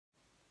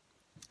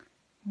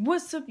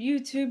What's up,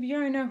 YouTube? You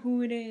already know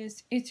who it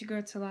is. It's your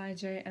girl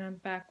Talijah, and I'm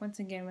back once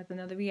again with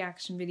another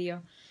reaction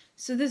video.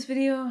 So this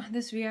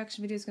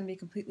reaction video is going to be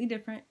completely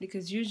different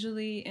because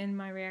usually in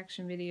my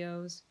reaction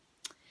videos,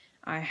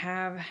 I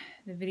have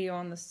the video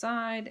on the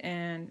side,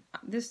 and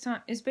this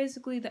time it's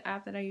basically the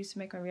app that I used to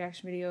make my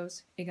reaction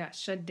videos. It got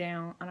shut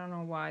down. I don't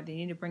know why. They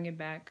need to bring it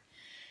back.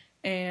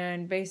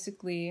 And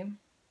basically,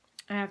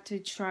 I have to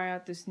try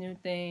out this new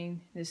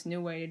thing, this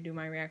new way to do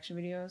my reaction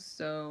videos.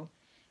 So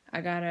I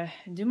gotta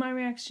do my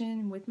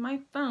reaction with my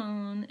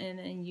phone and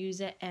then use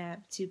that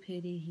app to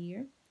put it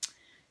here.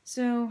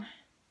 So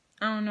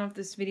I don't know if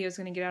this video is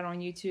gonna get out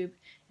on YouTube,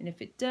 and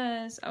if it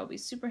does, I'll be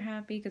super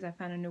happy because I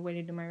found a new way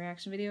to do my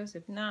reaction videos.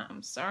 If not,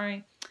 I'm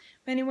sorry.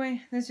 But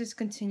anyway, let's just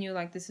continue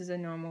like this is a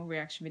normal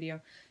reaction video.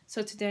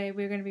 So today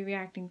we're gonna be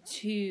reacting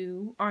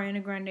to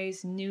Ariana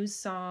Grande's new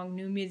song,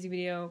 new music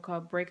video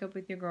called "Break Up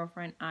with Your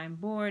Girlfriend, I'm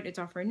Bored." It's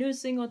off her new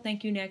single,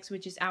 "Thank You Next,"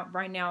 which is out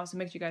right now. So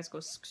make sure you guys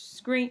go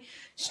stream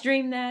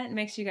that.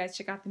 Make sure you guys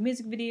check out the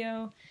music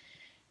video.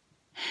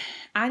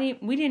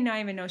 We did not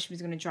even know she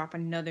was going to drop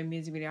another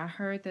music video. I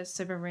heard that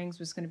Seven Rings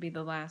was going to be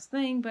the last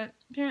thing, but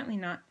apparently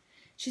not.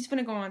 She's going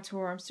to go on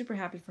tour. I'm super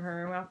happy for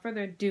her. And without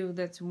further ado,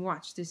 let's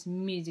watch this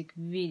music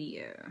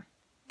video.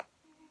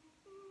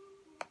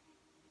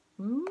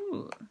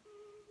 Ooh.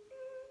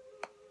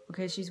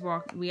 Okay, she's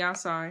walking. We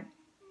outside.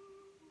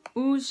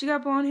 Ooh, she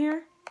got blonde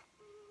hair.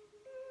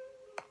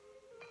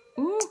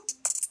 Ooh.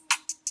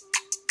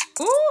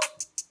 Ooh.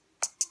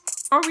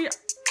 Are we...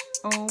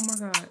 Oh my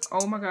god.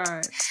 Oh my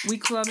god. We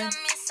clubbing.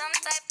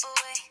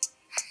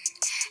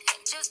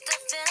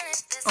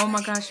 Oh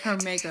my gosh, her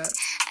makeup.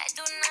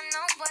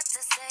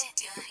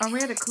 Are we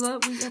at a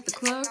club? We at the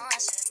club?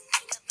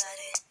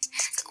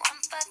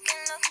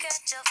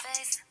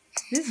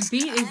 This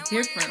beat is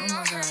different. Oh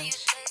my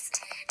gosh.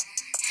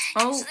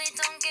 Oh.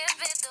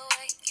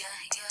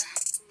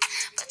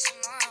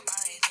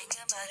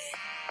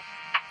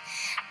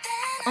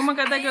 Oh my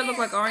god, that girl look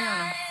like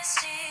Ariana.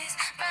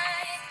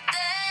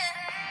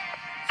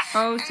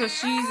 Oh, so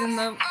she's in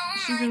love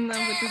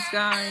with this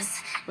guy,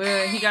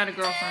 but he got a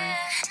girlfriend.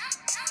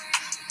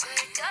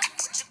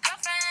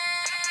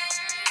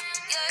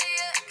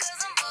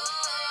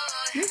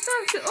 This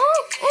sounds good.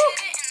 Oh, oh.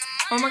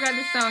 Oh my god,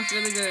 this sounds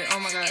really good. Oh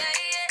my god.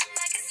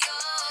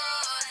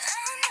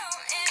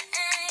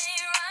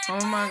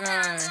 Oh my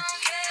gosh.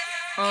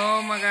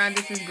 Oh my god,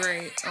 this is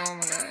great. Oh my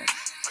god.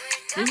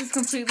 This is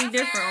completely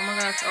different. Oh my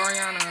gosh,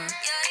 Ariana.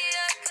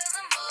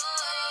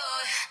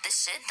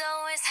 This shit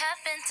always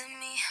happened to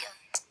me.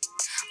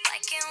 Why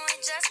can't we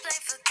just play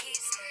for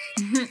keeps?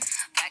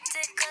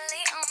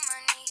 Practically on my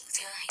knees.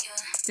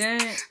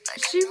 Dang.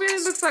 She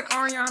really looks like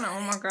Ariana.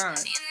 Oh my god.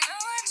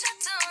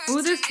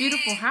 Ooh, this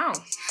beautiful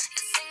house.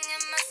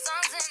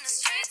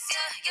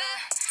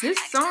 This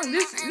song,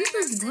 this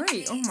is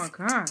great. Oh my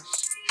gosh.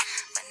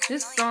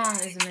 This song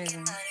is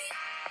amazing.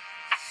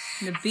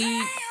 The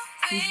beat,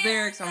 these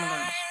lyrics, oh my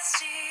gosh.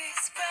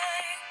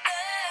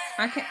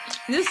 I can't.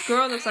 This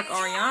girl looks like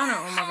Ariana.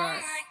 Oh my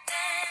god.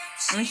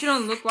 I mean, she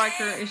don't look like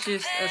her. It's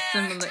just a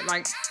similar,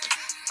 like,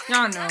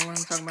 y'all know what I'm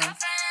talking about.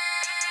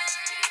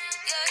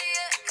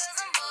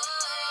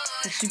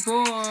 Is she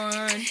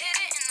bored?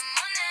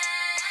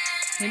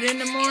 Hit it in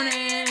the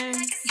morning.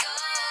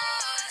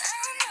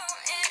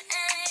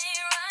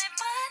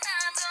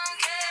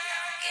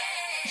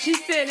 She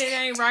said it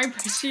ain't right,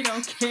 but she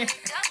don't care.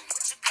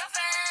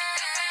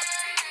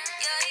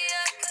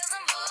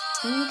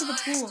 Ooh, look at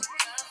the pool.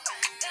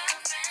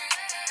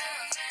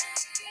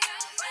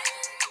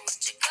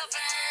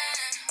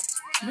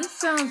 This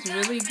sounds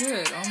really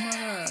good. Oh my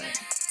god.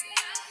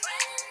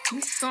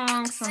 This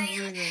song sounds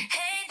really good.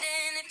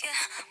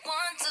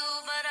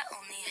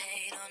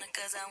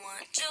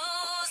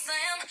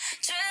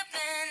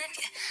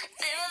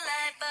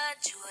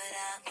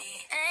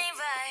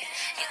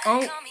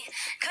 Oh.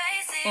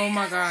 Oh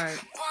my god.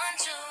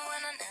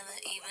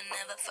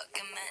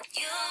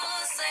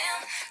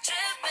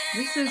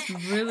 This is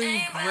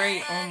really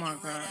great. Oh my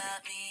god.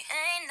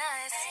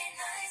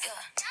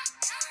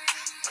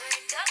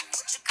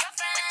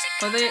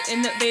 Oh, they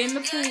in the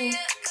pool.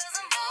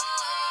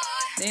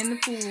 They in the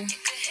pool.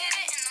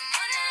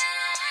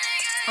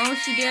 Oh,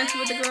 she dancing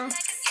with the girl.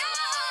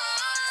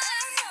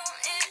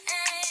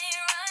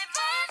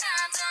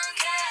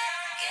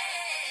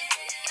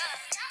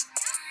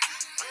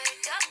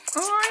 Oh,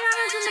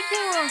 Ariana's in the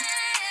pool.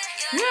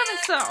 We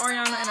haven't saw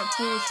Ariana in a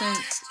pool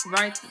since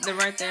the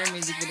Right There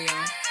music video.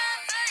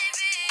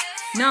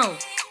 No.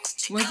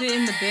 Was it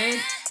in the bed?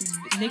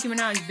 Nicki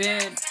Minaj's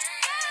bed?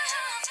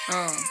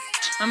 Oh.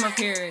 I'm up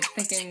here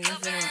thinking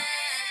this is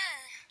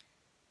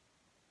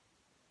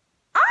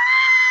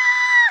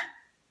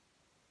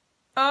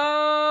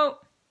Oh.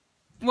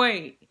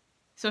 Wait.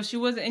 So she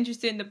wasn't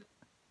interested in the...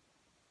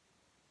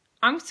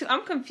 I'm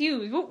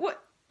confused.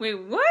 What? Wait,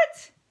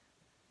 what?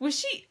 Was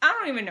she... I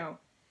don't even know.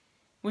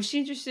 Was she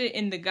interested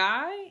in the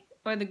guy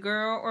or the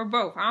girl or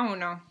both? I don't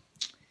know.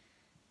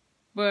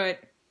 But,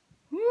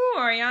 whoo,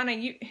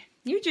 Ariana,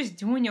 you just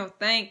doing your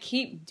thing.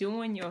 Keep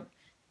doing your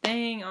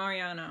thing,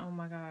 Ariana. Oh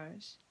my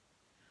gosh.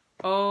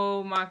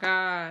 Oh my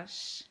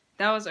gosh.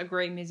 That was a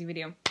great music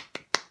video.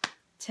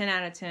 10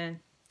 out of 10.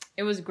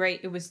 It was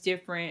great. It was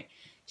different.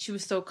 She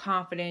was so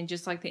confident,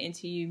 just like the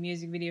NTU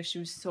music video. She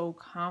was so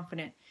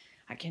confident.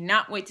 I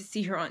cannot wait to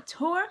see her on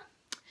tour.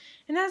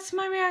 And that's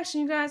my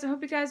reaction, you guys. I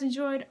hope you guys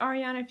enjoyed.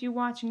 Ariana, if you're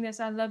watching this,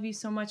 I love you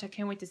so much. I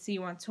can't wait to see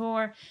you on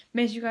tour.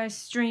 Make sure you guys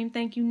stream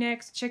Thank You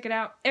Next. Check it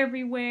out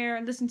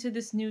everywhere. Listen to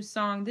this new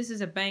song. This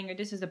is a banger.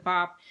 This is a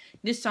bop.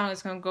 This song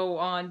is going to go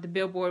on the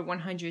Billboard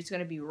 100. It's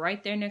going to be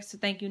right there next to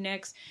Thank You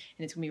Next.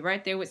 And it's going to be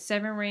right there with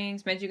 7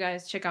 Rings. Make sure you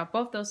guys check out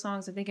both those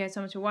songs. I thank you guys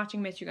so much for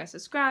watching. Make sure you guys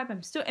subscribe.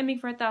 I'm still aiming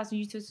for 1,000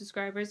 YouTube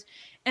subscribers.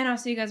 And I'll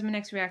see you guys in my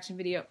next reaction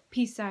video.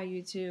 Peace out,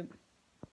 YouTube.